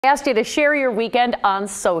I asked you to share your weekend on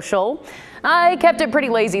social. I kept it pretty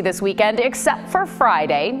lazy this weekend, except for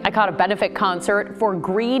Friday. I caught a benefit concert for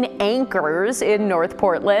Green Anchors in North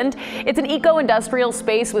Portland. It's an eco-industrial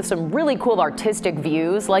space with some really cool artistic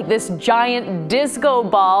views, like this giant disco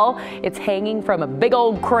ball. It's hanging from a big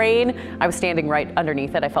old crane. I was standing right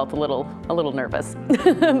underneath it. I felt a little nervous.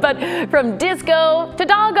 But from disco to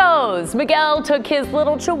doggos, Miguel took his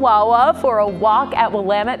little chihuahua for a walk at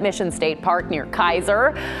Willamette Mission State Park near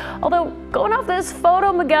Kaiser. Although, going off this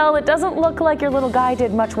photo, Miguel, it doesn't look like your little guy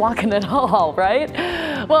did much walking at all, right?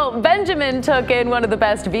 Well, Benjamin took in one of the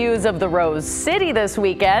best views of the Rose City this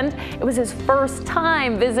weekend. It was his first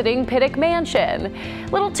time visiting Pittock Mansion. A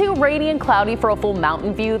little too rainy and cloudy for a full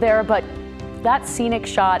mountain view there, but that scenic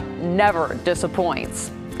shot never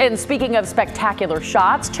disappoints. And speaking of spectacular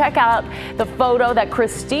shots, check out the photo that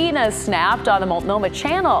Christina snapped on the Multnomah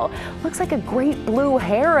Channel. Looks like a great blue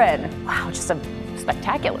heron. Wow, just a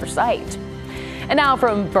spectacular sight. And now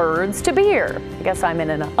from birds to beer. I guess I'm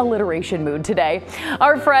in an alliteration mood today.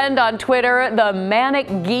 Our friend on Twitter, the Manic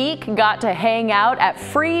Geek, got to hang out at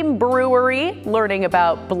Freem Brewery, learning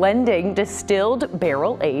about blending distilled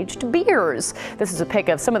barrel-aged beers. This is a pic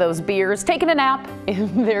of some of those beers taking a nap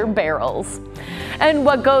in their barrels. And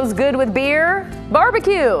what goes good with beer?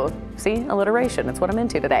 Barbecue. See, alliteration, it's what I'm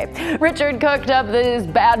into today. Richard cooked up these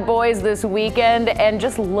bad boys this weekend, and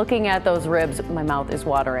just looking at those ribs, my mouth is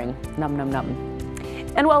watering. Num, num, num.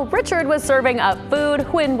 And while Richard was serving up food,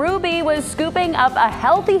 Quinn Ruby was scooping up a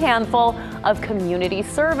healthy handful of community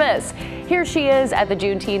service. Here she is at the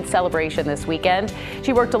Juneteenth celebration this weekend.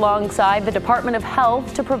 She worked alongside the Department of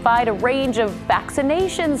Health to provide a range of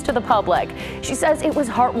vaccinations to the public. She says it was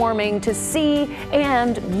heartwarming to see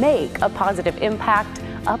and make a positive impact,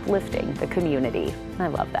 uplifting the community. I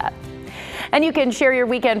love that. And you can share your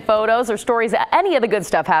weekend photos or stories of any of the good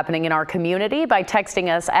stuff happening in our community by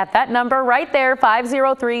texting us at that number right there,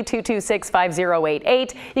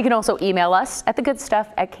 503-226-5088. You can also email us at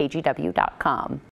thegoodstuff@kgw.com.